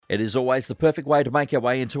It is always the perfect way to make our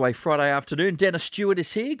way into a Friday afternoon. Dennis Stewart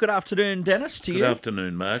is here. Good afternoon, Dennis, to you. Good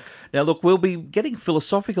afternoon, Mark. Now, look, we'll be getting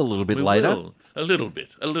philosophical a little bit later. Will. A little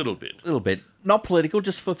bit. A little bit. Not political,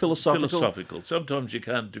 just for philosophical. Philosophical. Sometimes you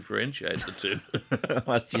can't differentiate the two.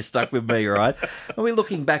 Well, you're stuck with me, right? And we're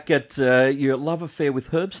looking back at your love affair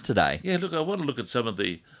with herbs today. Yeah, look, I want to look at some of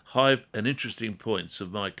the high and interesting points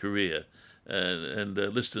of my career, and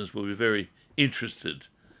listeners will be very interested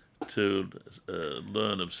to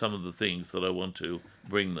learn of some of the things that I want to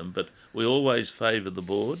bring them. But we always favour the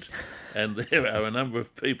board, and there are a number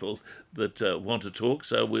of people that want to talk,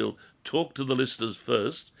 so we'll talk to the listeners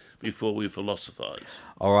first before we philosophise.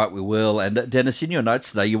 All right, we will. And Dennis, in your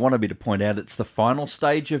notes today, you wanted me to point out it's the final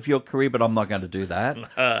stage of your career, but I'm not going to do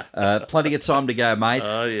that. Plenty of time to go, mate.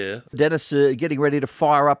 Oh, yeah. Dennis, getting ready to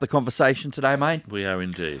fire up the conversation today, mate? We are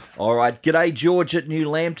indeed. All right. G'day, George at New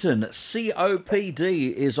Lambton.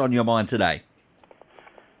 COPD is on your mind today.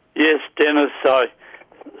 Yes, Dennis, I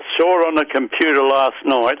saw on the computer last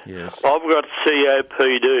night. Yes. I've got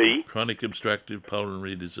COPD. Chronic obstructive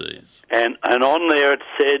pulmonary disease. And on there it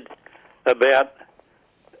said about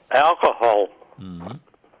alcohol. Mm-hmm.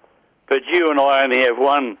 But you and I only have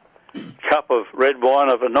one cup of red wine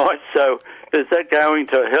of a night, so is that going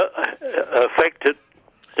to affect it,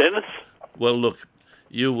 Dennis? Well, look,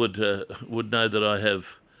 you would know that I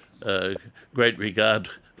have great regard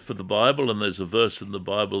for the Bible, and there's a verse in the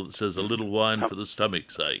Bible that says, a little wine for the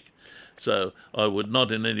stomach's sake. So I would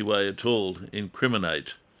not in any way at all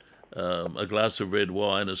incriminate a glass of red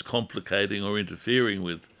wine as complicating or interfering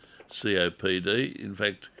with COPD. In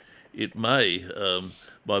fact, it may,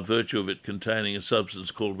 by virtue of it containing a substance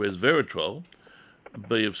called resveratrol,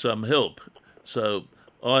 be of some help. So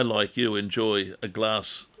I, like you, enjoy a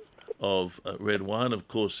glass of red wine. Of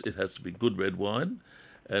course, it has to be good red wine,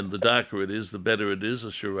 and the darker it is, the better it is,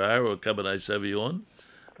 a Shiraz or a Cabernet Sauvignon.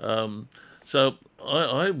 So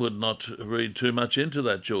I would not read too much into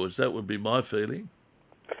that, George. That would be my feeling.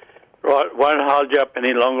 Right, won't hold you up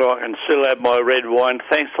any longer. I can still have my red wine.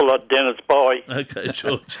 Thanks a lot, Dennis. Bye. Okay,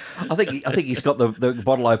 George. I think he's got the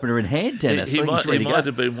bottle opener in hand, Dennis. He might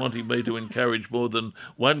have been wanting me to encourage more than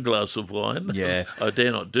one glass of wine. Yeah. I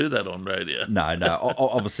dare not do that on radio. No.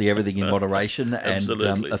 Obviously, everything in moderation, and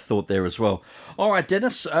Absolutely. A thought there as well. All right,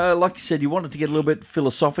 Dennis, like you said, you wanted to get a little bit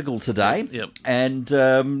philosophical today. Yep. And,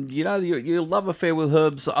 your love affair with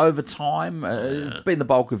herbs over time, it's been the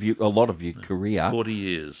bulk of a lot of your career. 40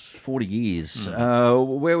 years. 40 years.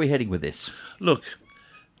 Where are we heading with this? Look,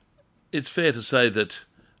 it's fair to say that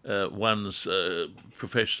one's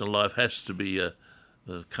professional life has to be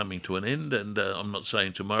coming to an end, and I'm not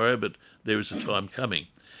saying tomorrow, but there is a time coming.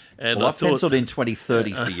 And Well, I've penciled in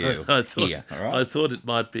 2030 for you. I thought, here, all right? I thought it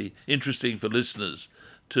might be interesting for listeners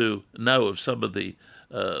to know of some of the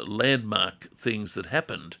landmark things that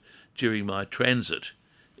happened during my transit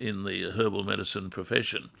in the herbal medicine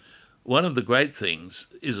profession. One of the great things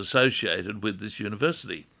is associated with this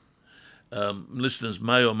university. Listeners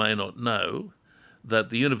may or may not know that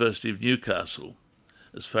the University of Newcastle,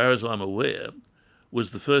 as far as I'm aware, was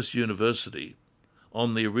the first university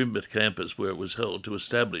on the Arimbit campus where it was held to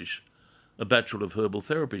establish a Bachelor of Herbal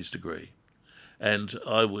Therapies degree. And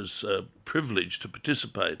I was privileged to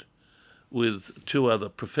participate with two other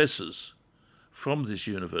professors from this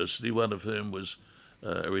university, one of whom was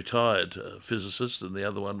a retired physicist, and the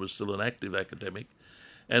other one was still an active academic.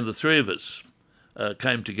 And the three of us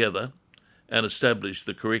came together and established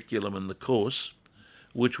the curriculum and the course,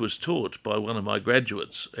 which was taught by one of my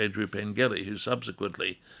graduates, Andrew Pengelly, who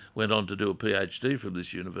subsequently went on to do a PhD from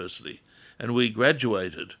this university. And we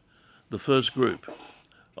graduated the first group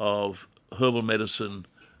of herbal medicine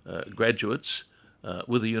graduates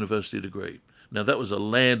with a university degree. Now, that was a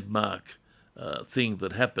landmark thing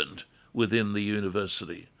that happened within the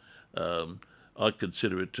university. I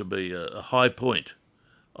consider it to be a high point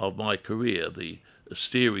of my career, the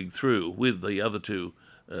steering through with the other two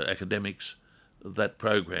academics that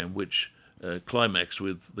program, which climaxed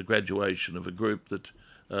with the graduation of a group that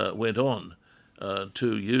went on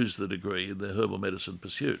to use the degree in their herbal medicine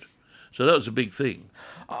pursuit. So that was a big thing.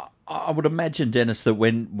 I would imagine, Dennis, that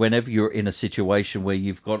whenever you're in a situation where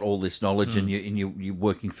you've got all this knowledge and you're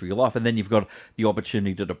working through your life, and then you've got the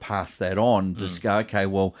opportunity to pass that on, just go, okay,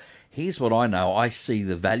 well, here's what I know. I see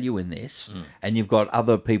the value in this. And you've got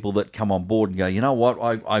other people that come on board and go, you know what,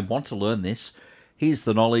 I want to learn this. Here's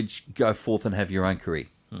the knowledge. Go forth and have your own career.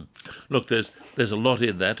 Look, there's a lot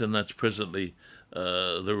in that, and that's presently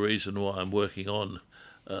the reason why I'm working on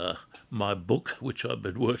my book, which I've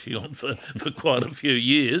been working on for quite a few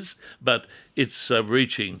years, but it's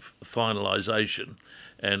reaching finalisation,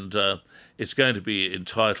 and it's going to be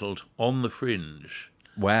entitled On the Fringe,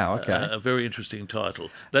 Wow, okay. A very interesting title.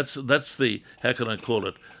 That's the, how can I call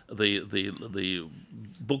it, the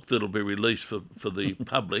book that'll be released for the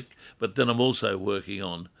public. But then I'm also working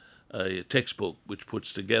on a textbook which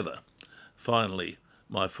puts together, finally,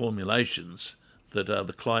 my formulations that are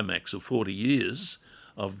the climax of 40 years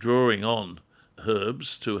of drawing on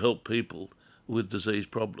herbs to help people with disease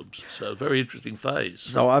problems. So a very interesting phase.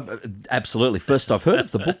 So absolutely. First, I've heard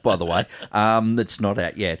of the book, by the way. It's not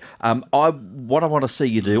out yet. What I want to see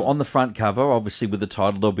you do on the front cover, obviously with the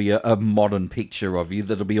title, there'll be a modern picture of you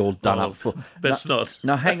that'll be all done up for. Best not.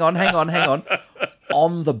 No, hang on.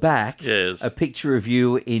 On the back, yes, a picture of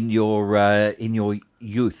you in your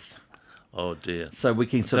youth. Oh dear. So we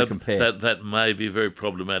can sort of compare. That may be very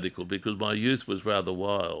problematical because my youth was rather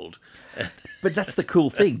wild. But that's the cool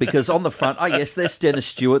thing, because on the front, yes, there's Dennis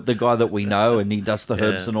Stewart, the guy that we know, and he does the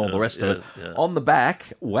herbs and all the rest of it. Yeah. On the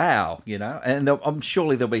back, wow, and I'm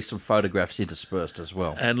surely there'll be some photographs interspersed as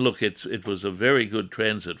well. And look, it was a very good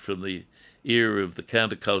transit from the era of the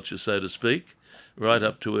counterculture, so to speak, right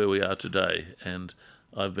up to where we are today. And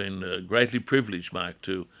I've been greatly privileged, Mark,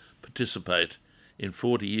 to participate in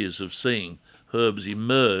 40 years of seeing herbs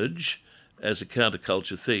emerge as a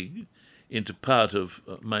counterculture thing into part of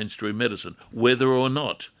mainstream medicine, whether or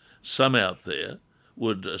not some out there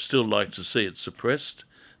would still like to see it suppressed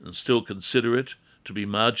and still consider it to be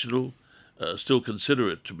marginal, still consider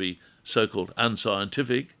it to be so-called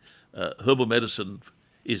unscientific. Herbal medicine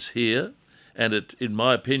is here, and in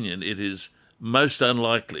my opinion, it is most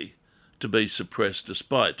unlikely to be suppressed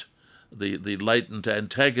despite the latent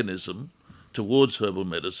antagonism towards herbal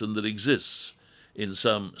medicine that exists in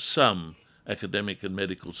some academic and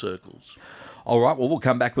medical circles. All right, well, we'll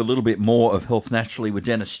come back with a little bit more of Health Naturally with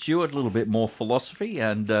Dennis Stewart, a little bit more philosophy,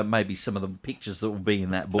 and maybe some of the pictures that will be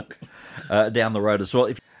in that book down the road as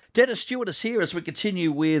well. Dennis Stewart is here as we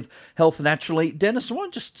continue with Health Naturally. Dennis, I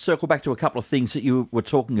want to just circle back to a couple of things that you were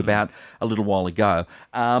talking about a little while ago.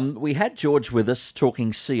 We had George with us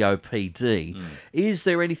talking COPD. Is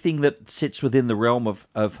there anything that sits within the realm of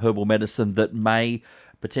herbal medicine that may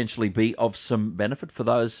potentially be of some benefit for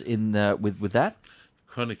those in with that?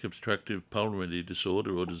 Chronic obstructive pulmonary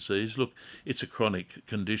disorder or disease. Look, it's a chronic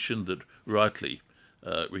condition that rightly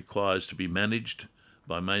requires to be managed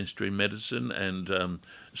by mainstream medicine and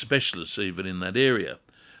specialists even in that area.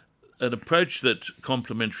 An approach that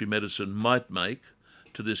complementary medicine might make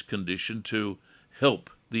to this condition to help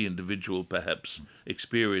the individual perhaps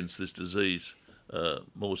experience this disease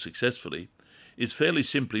more successfully is fairly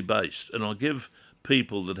simply based. And I'll give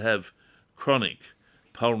people that have chronic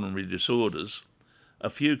pulmonary disorders a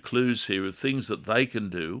few clues here of things that they can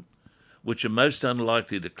do which are most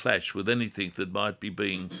unlikely to clash with anything that might be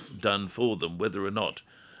being done for them, whether or not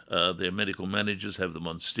their medical managers have them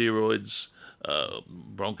on steroids,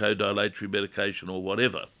 bronchodilatory medication or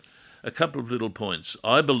whatever. A couple of little points.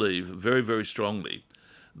 I believe very, very strongly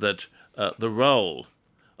that the role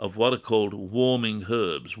of what are called warming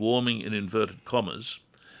herbs, warming in inverted commas,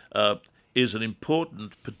 is an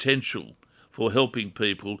important potential for helping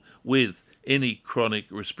people with any chronic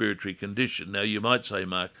respiratory condition. Now, you might say,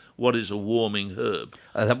 Mark, what is a warming herb?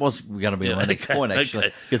 That was going to be my next point,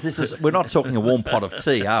 actually, because we're not talking a warm pot of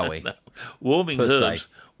tea, are we? No.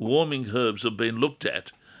 Warming herbs have been looked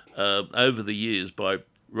at over the years by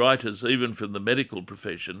writers, even from the medical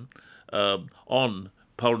profession, on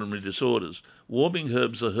pulmonary disorders. Warming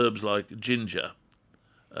herbs are herbs like ginger,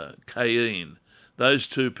 cayenne. Those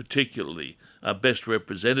two particularly are best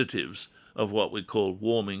representatives of what we call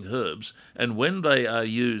warming herbs, and when they are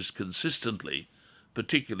used consistently,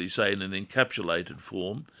 particularly, say, in an encapsulated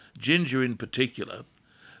form, ginger in particular,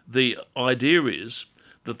 the idea is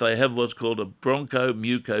that they have what's called a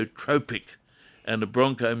bronchomucotropic and a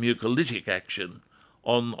bronchomucolytic action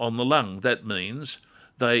on the lung. That means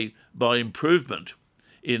they, by improvement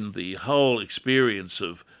in the whole experience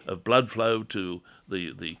of blood flow to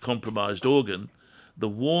the compromised organ, the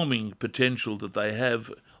warming potential that they have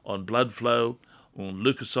on blood flow, on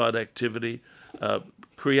leukocyte activity,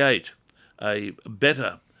 create a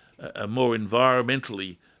better, a more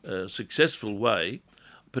environmentally successful way,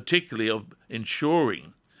 particularly of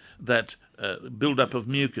ensuring that build-up of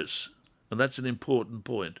mucus. And that's an important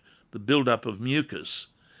point. The build-up of mucus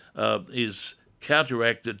is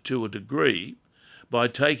counteracted to a degree by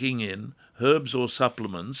taking in herbs or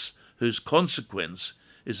supplements whose consequence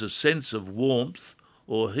is a sense of warmth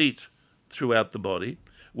or heat throughout the body,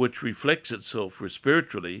 which reflects itself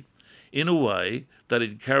respiratorily in a way that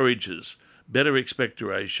encourages better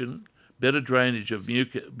expectoration, better drainage of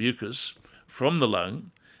mucus from the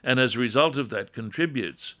lung, and as a result of that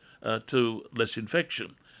contributes to less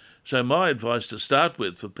infection. So my advice to start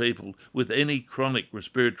with for people with any chronic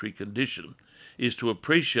respiratory condition is to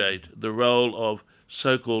appreciate the role of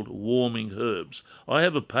so-called warming herbs. I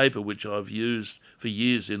have a paper which I've used for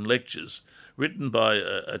years in lectures, written by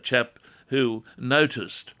a chap who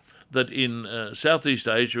noticed that in Southeast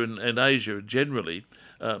Asia and Asia generally,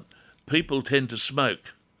 people tend to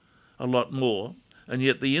smoke a lot more, and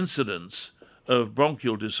yet the incidence of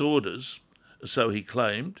bronchial disorders, so he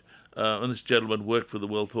claimed, and this gentleman worked for the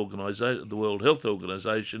World Health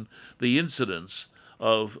Organization, the incidence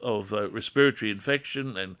of respiratory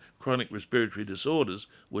infection and chronic respiratory disorders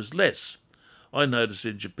was less. I noticed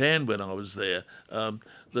in Japan when I was there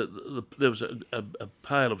that there was a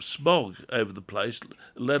pile of smog over the place,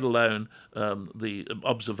 let alone the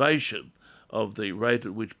observation of the rate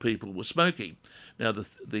at which people were smoking. Now,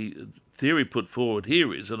 the theory put forward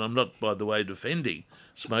here is, and I'm not, by the way, defending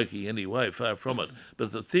smoking anyway, far from it,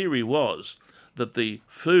 but the theory was that the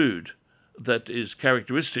food that is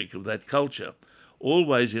characteristic of that culture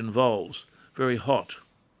always involves very hot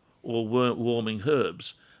or warming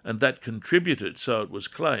herbs, and that contributed, so it was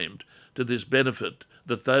claimed, to this benefit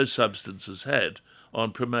that those substances had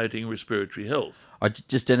on promoting respiratory health.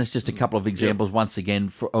 Dennis, just a couple of examples once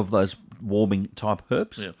again of those warming type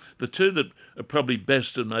herbs. Yeah. The two that are probably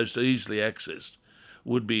best and most easily accessed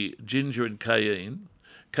would be ginger and cayenne.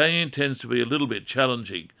 Cayenne tends to be a little bit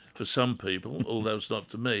challenging for some people, although it's not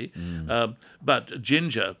to me. But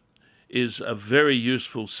ginger is a very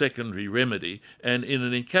useful secondary remedy, and in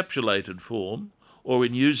an encapsulated form, or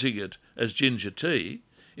in using it as ginger tea,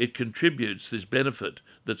 it contributes this benefit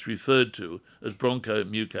that's referred to as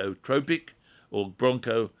bronchomucotropic or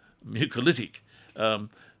bronchomucolytic.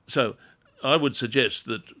 So I would suggest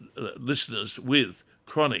that listeners with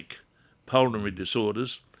chronic pulmonary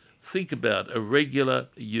disorders think about a regular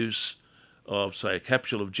use of, say, a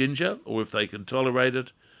capsule of ginger, or if they can tolerate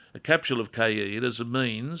it, a capsule of cayenne as a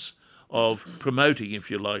means of promoting,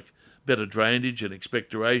 if you like, better drainage and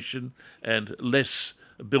expectoration and less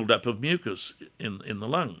build-up of mucus in the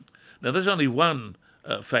lung. Now, there's only one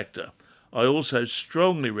factor. I also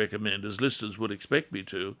strongly recommend, as listeners would expect me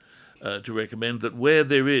to recommend that where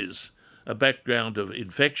there is a background of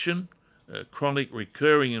infection, chronic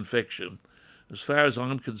recurring infection, as far as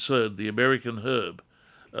I'm concerned, the American herb,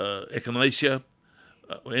 Echinacea,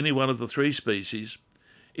 any one of the three species,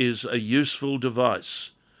 is a useful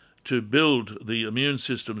device to build the immune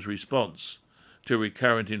system's response to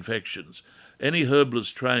recurrent infections. Any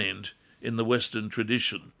herbalist trained in the Western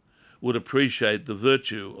tradition would appreciate the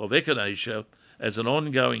virtue of Echinacea as an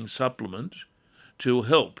ongoing supplement to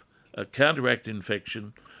help counteract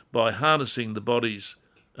infection by harnessing the body's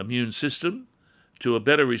immune system to a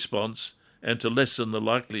better response and to lessen the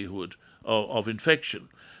likelihood of infection.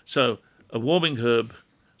 So a warming herb,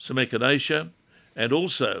 some Echinacea, and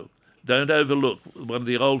also don't overlook one of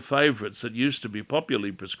the old favourites that used to be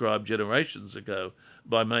popularly prescribed generations ago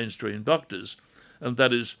by mainstream doctors, and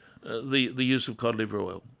that is the use of cod liver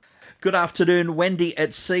oil. Good afternoon, Wendy at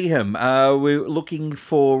Seaham. We're looking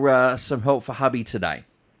for some help for hubby today.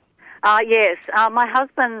 Yes, my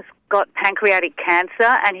husband's got pancreatic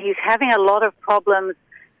cancer and he's having a lot of problems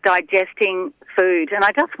digesting food, and I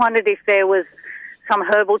just wondered if there was some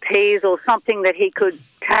herbal teas or something that he could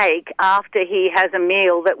take after he has a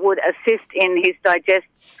meal that would assist in his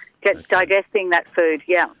digesting that food.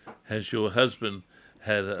 Yeah. Has your husband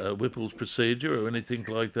had a Whipple's procedure or anything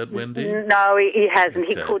like that, Wendy? No, he hasn't.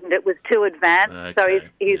 Okay. He couldn't. It was too advanced, so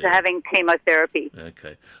he's having chemotherapy.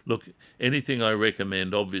 Okay. Look, anything I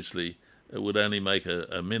recommend, obviously, it would only make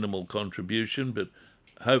a minimal contribution, but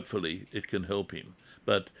hopefully it can help him.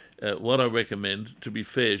 But what I recommend, to be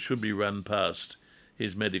fair, should be run past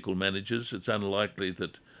his medical managers. It's unlikely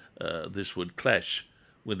that this would clash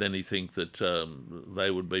with anything that they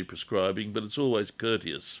would be prescribing, but it's always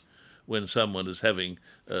courteous when someone is having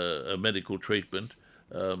a medical treatment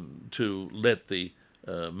to let the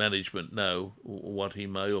management know what he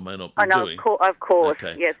may or may not be doing. Of course,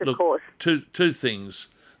 okay. Yes, of course. Two things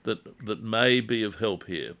that may be of help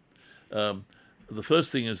here. The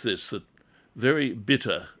first thing is this, that very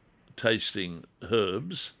bitter tasting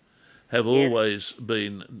herbs have always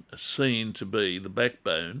been seen to be the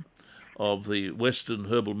backbone of the Western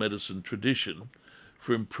herbal medicine tradition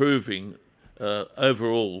for improving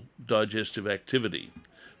overall digestive activity.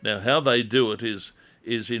 Now, how they do it is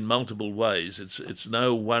in multiple ways. It's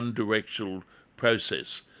no one directional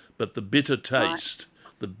process, but the bitter taste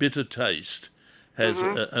has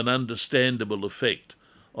an understandable effect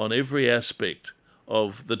on every aspect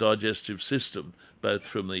of the digestive system, both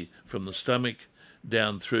from the stomach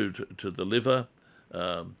down through to the liver,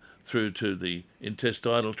 through to the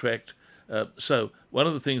intestinal tract, So one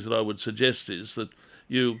of the things that I would suggest is that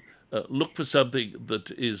you look for something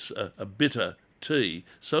that is a bitter tea,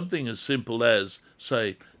 something as simple as,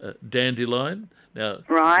 say, dandelion. Now,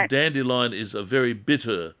 Right. dandelion is a very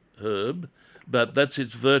bitter herb, but that's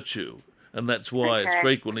its virtue, and that's why it's Okay.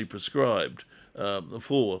 frequently prescribed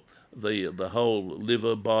for the whole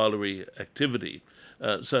liver biliary activity.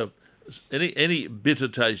 So any bitter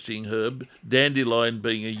tasting herb, dandelion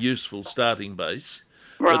being a useful starting base,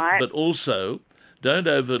 Right. but also don't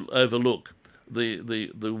overlook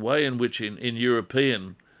the way in which in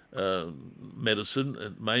European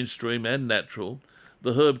medicine, mainstream and natural,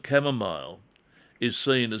 the herb chamomile is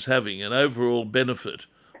seen as having an overall benefit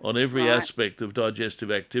on every Right. aspect of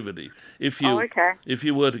digestive activity. If you okay. if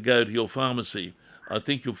you were to go to your pharmacy, I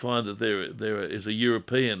think you'll find that there is a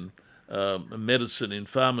European medicine in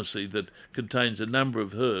pharmacy that contains a number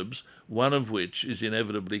of herbs, one of which is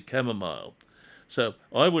inevitably chamomile. So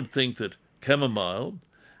I would think that chamomile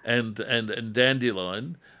and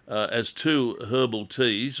dandelion as two herbal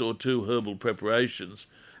teas or two herbal preparations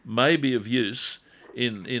may be of use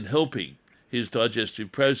in helping his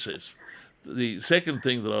digestive process. The second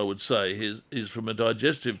thing that I would say is from a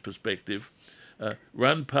digestive perspective,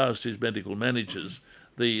 run past his medical managers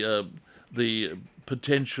the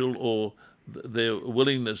potential or their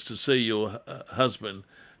willingness to see your husband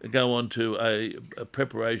go on to a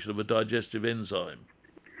preparation of a digestive enzyme.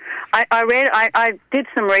 I did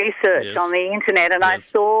some research Yes. on the internet and I Yes.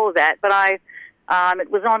 saw that, but it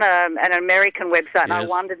was on an American website and I Yes.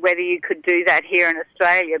 wondered whether you could do that here in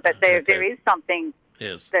Australia. But there Okay. is something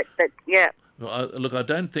Yes. that yeah. Well, look, I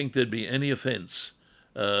don't think there'd be any offence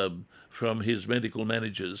from his medical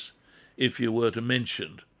managers if you were to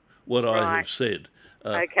mention what I Right. have said.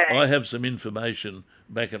 Okay. I have some information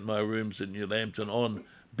back at my rooms in New Lambton on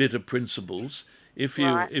bitter principles. If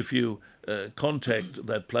you contact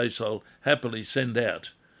that place, I'll happily send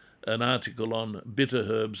out an article on bitter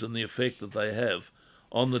herbs and the effect that they have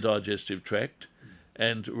on the digestive tract,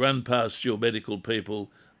 and run past your medical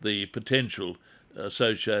people the potential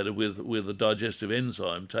associated with a digestive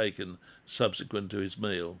enzyme taken subsequent to his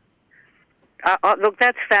meal. Look,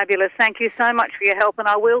 that's fabulous. Thank you so much for your help, and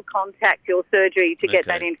I will contact your surgery to get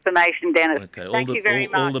Okay. that information, Dennis. Okay, Thank you very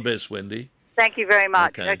much. all the best, Wendy. Thank you very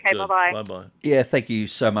much. Okay, good. bye-bye. Bye-bye. Yeah, thank you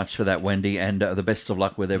so much for that, Wendy, and the best of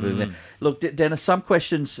luck with everything. there. Look, Dennis, some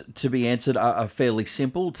questions to be answered are fairly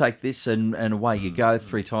simple. Take this and away you go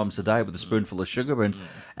 3 times a day with a spoonful of sugar,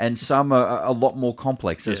 and some are a lot more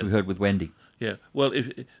complex, as Yeah. we heard with Wendy. Yeah, well,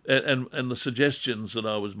 and the suggestions that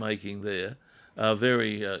I was making there are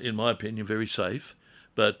very, in my opinion, very safe.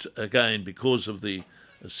 But again, because of the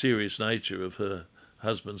serious nature of her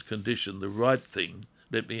husband's condition, the right thing,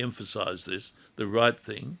 let me emphasise this, the right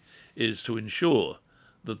thing is to ensure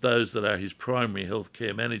that those that are his primary health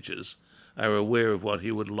care managers are aware of what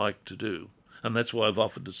he would like to do. And that's why I've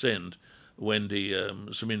offered to send Wendy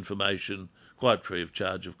some information, quite free of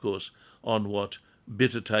charge, of course, on what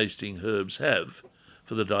bitter-tasting herbs have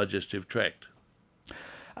for the digestive tract.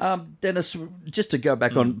 Dennis, just to go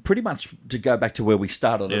back on, pretty much to go back to where we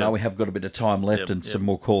started. I Yeah. know we have got a bit of time left and some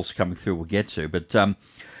more calls coming through we'll get to, but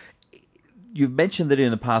you've mentioned that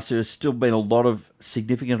in the past there has still been a lot of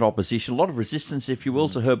significant opposition, a lot of resistance, if you will,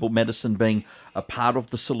 to herbal medicine being a part of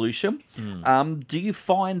the solution. Do you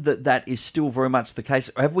find that that is still very much the case?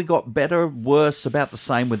 Have we got better, worse, about the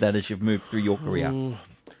same with that as you've moved through your career?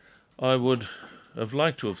 I would have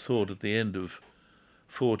liked to have thought at the end of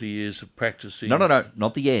 40 years of practicing. No,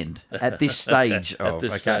 not the end. At this stage At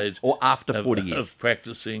this stage or after 40 of years.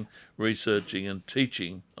 practicing, researching, and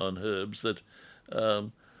teaching on herbs, that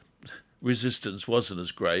resistance wasn't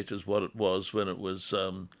as great as what it was when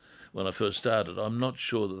when I first started. I'm not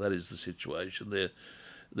sure that is the situation.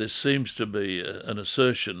 There seems to be an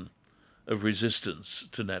assertion of resistance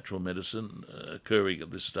to natural medicine occurring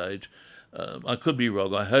at this stage. I could be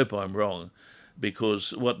wrong. I hope I'm wrong,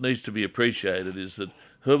 because what needs to be appreciated is that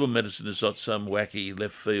herbal medicine is not some wacky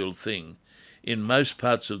left field thing. In most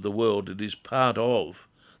parts of the world, it is part of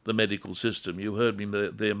the medical system. You heard me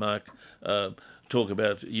there, Mark, talk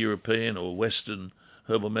about European or Western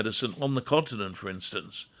herbal medicine. On the continent, for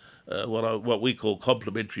instance, what we call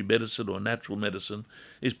complementary medicine or natural medicine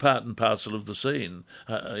is part and parcel of the scene.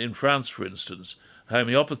 In France, for instance,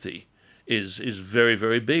 homeopathy is very,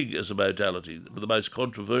 very big as a modality, the most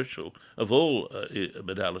controversial of all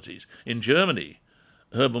modalities. In Germany,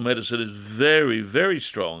 herbal medicine is very, very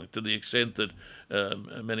strong, to the extent that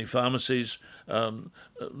many pharmacies,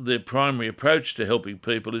 their primary approach to helping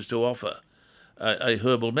people is to offer a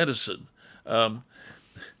herbal medicine.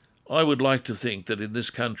 I would like to think that in this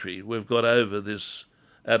country we've got over this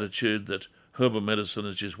attitude that herbal medicine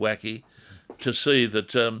is just wacky, to see that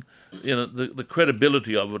the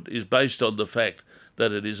credibility of it is based on the fact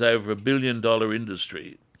that it is over $1 billion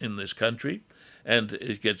industry in this country, and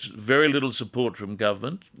it gets very little support from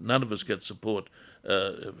government. None of us get support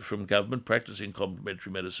from government practicing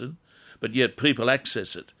complementary medicine, but yet people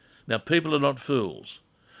access it. Now, people are not fools.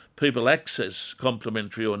 People access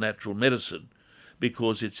complementary or natural medicine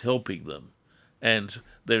because it's helping them. And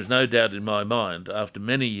there's no doubt in my mind, after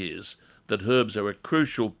many years, that herbs are a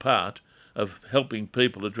crucial part of helping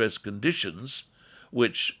people address conditions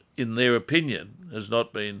which, in their opinion, has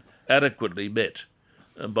not been adequately met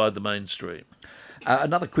by the mainstream.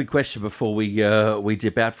 Another quick question before we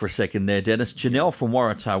dip out for a second there, Dennis. Janelle from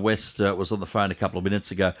Waratah West was on the phone a couple of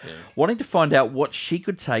minutes ago, wanting to find out what she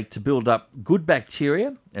could take to build up good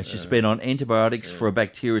bacteria, as she's been on antibiotics for a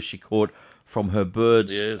bacteria she caught from her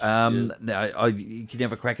birds. Now, you can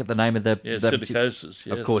have a crack at the name of the psittacosis.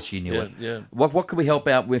 Of course, you knew it. Yeah. What can we help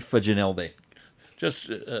out with for Janelle there?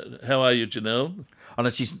 Just how are you, Janelle? Oh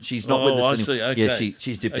no, she's not with us I anymore. see. Okay. Yeah,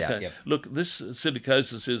 she's dipped out. Yep. Look, this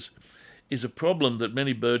psittacosis is a problem that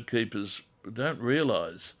many bird keepers don't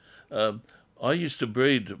realise. I used to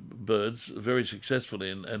breed birds very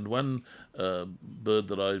successfully, and one bird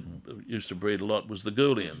that I used to breed a lot was the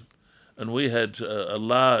Gouldian, and we had a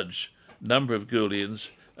large number of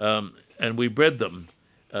Gouldians, and we bred them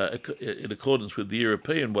in accordance with the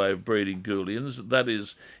European way of breeding Gouldians, that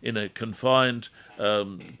is, in a confined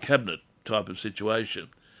cabinet type of situation.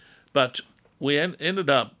 But we ended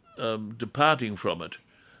up departing from it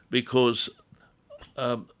because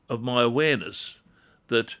of my awareness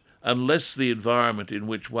that unless the environment in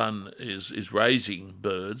which one is raising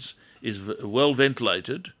birds is well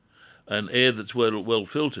ventilated and air that's well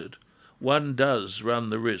filtered, one does run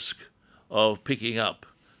the risk of picking up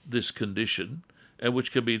this condition, and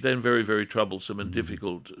which can be then very, very troublesome and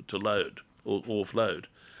difficult to load or offload.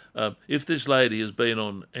 If this lady has been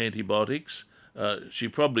on antibiotics, she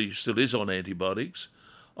probably still is on antibiotics,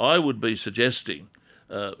 I would be suggesting,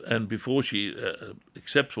 and before she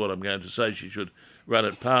accepts what I'm going to say, she should run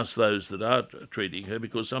it past those that are treating her,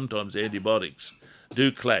 because sometimes antibiotics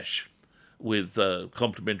do clash with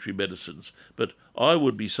complementary medicines. But I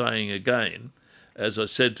would be saying again, as I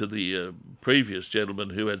said to the previous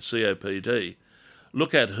gentleman who had COPD,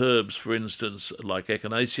 look at herbs, for instance, like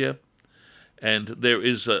echinacea, and there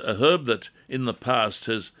is a herb that in the past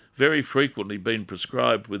has very frequently been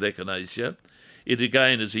prescribed with echinacea. It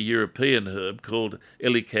again is a European herb called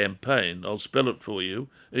elecampane. I'll spell it for you,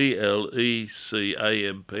 Elecampane,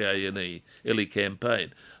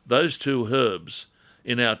 elecampane. Those two herbs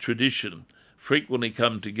in our tradition frequently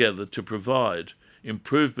come together to provide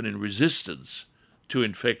improvement in resistance to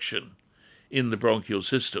infection in the bronchial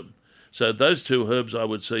system. So those two herbs I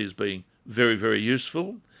would see as being very, very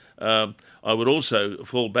useful. I would also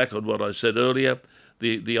fall back on what I said earlier,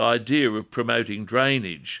 the idea of promoting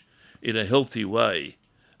drainage in a healthy way,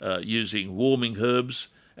 using warming herbs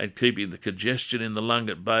and keeping the congestion in the lung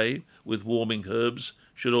at bay with warming herbs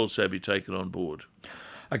should also be taken on board.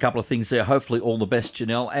 A couple of things there. Hopefully all the best,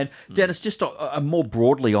 Janelle. And Dennis, just more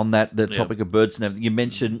broadly on that, the topic of birds and everything, you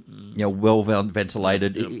mentioned, well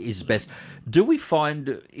ventilated is best. Do we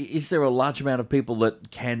find, is there a large amount of people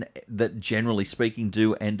that generally speaking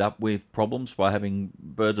do end up with problems by having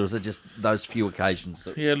birds, or is it just those few occasions?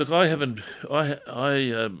 Yeah, look, I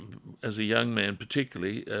as a young man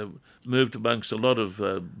particularly, moved amongst a lot of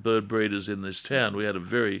bird breeders in this town. We had a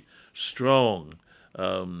very strong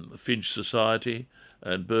finch society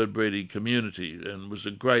and bird breeding community, and it was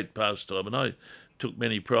a great pastime. And I took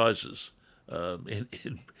many prizes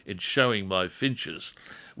in showing my finches.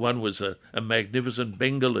 One was a magnificent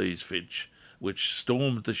Bengalese finch, which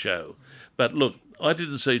stormed the show. But look, I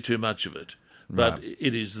didn't see too much of it. But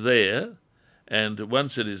it is there, and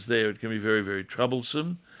once it is there, it can be very, very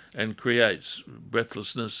troublesome and creates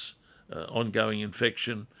breathlessness, ongoing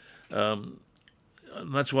infection. And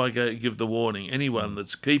that's why I give the warning. Anyone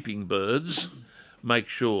that's keeping birds, make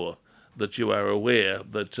sure that you are aware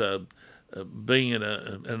that being in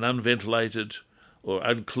an unventilated or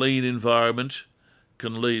unclean environment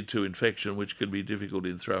can lead to infection, which can be difficult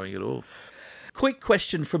in throwing it off. Quick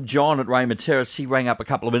question from John at Raymond Terrace. He rang up a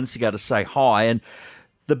couple of minutes ago to say hi, and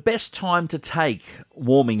the best time to take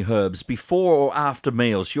warming herbs, before or after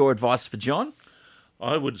meals. Your advice for John?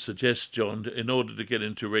 I would suggest, John, in order to get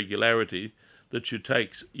into regularity, that you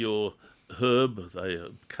take your herb,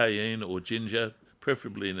 cayenne or ginger,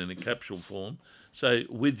 preferably in a capsule form, say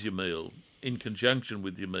with your meal, in conjunction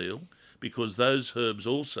with your meal, because those herbs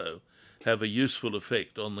also have a useful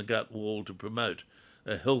effect on the gut wall to promote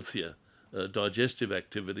a healthier digestive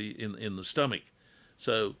activity in the stomach.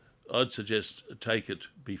 So I'd suggest take it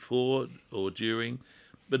before or during,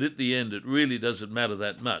 but at the end it really doesn't matter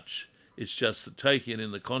that much. It's just that taking it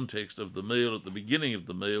in the context of the meal, at the beginning of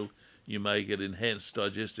the meal, you may get enhanced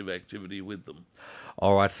digestive activity with them.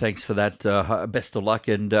 All right, thanks for that. Best of luck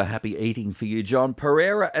and happy eating for you, John.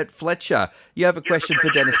 Pereira at Fletcher, you have a question for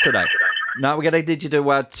Dennis today. No, we're going to need you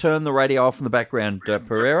to turn the radio off in the background,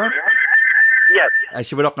 Pereira. Yes.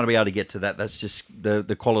 Actually, we're not going to be able to get to that. That's just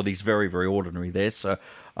the quality's very, very ordinary there. So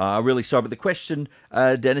really sorry. But the question,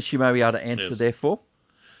 Dennis, you may be able to answer therefore.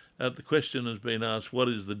 The question has been asked, what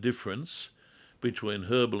is the difference between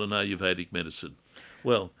herbal and Ayurvedic medicine?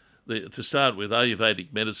 Well, to start with,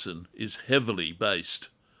 Ayurvedic medicine is heavily based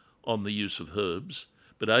on the use of herbs,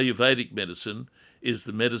 but Ayurvedic medicine is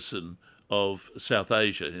the medicine of South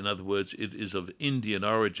Asia. In other words, it is of Indian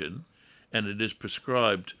origin, and it is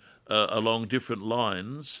prescribed along different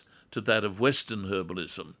lines to that of Western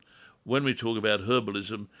herbalism. When we talk about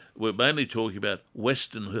herbalism, we're mainly talking about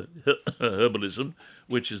Western herbalism,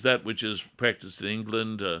 which is that which is practiced in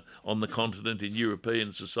England, on the continent, in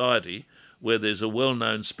European society, where there's a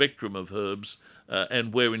well-known spectrum of herbs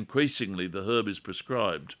and where increasingly the herb is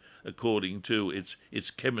prescribed according to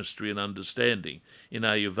its chemistry and understanding. In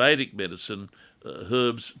Ayurvedic medicine,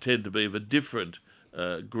 herbs tend to be of a different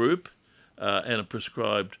group and are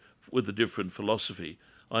prescribed with a different philosophy.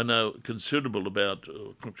 I know considerable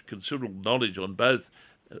knowledge on both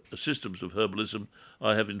systems of herbalism.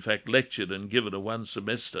 I have in fact lectured and given a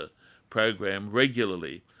one-semester program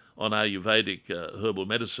regularly on Ayurvedic herbal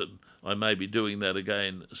medicine. I may be doing that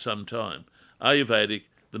again sometime. Ayurvedic,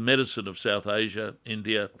 the medicine of South Asia,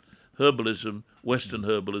 India. Herbalism, Western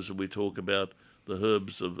herbalism, we talk about the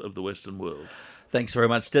herbs of the Western world. Thanks very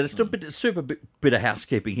much, Dennis. Super bit of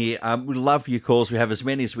housekeeping here. We love your calls. We have as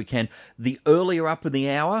many as we can. The earlier up in the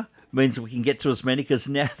hour means we can get to as many, because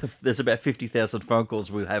now there's about 50,000 phone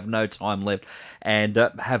calls. We have no time left, and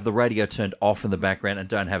have the radio turned off in the background and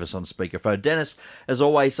don't have us on speakerphone. Dennis, as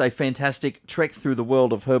always, a fantastic trek through the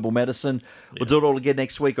world of herbal medicine. We'll do it all again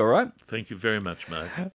next week, all right? Thank you very much, mate.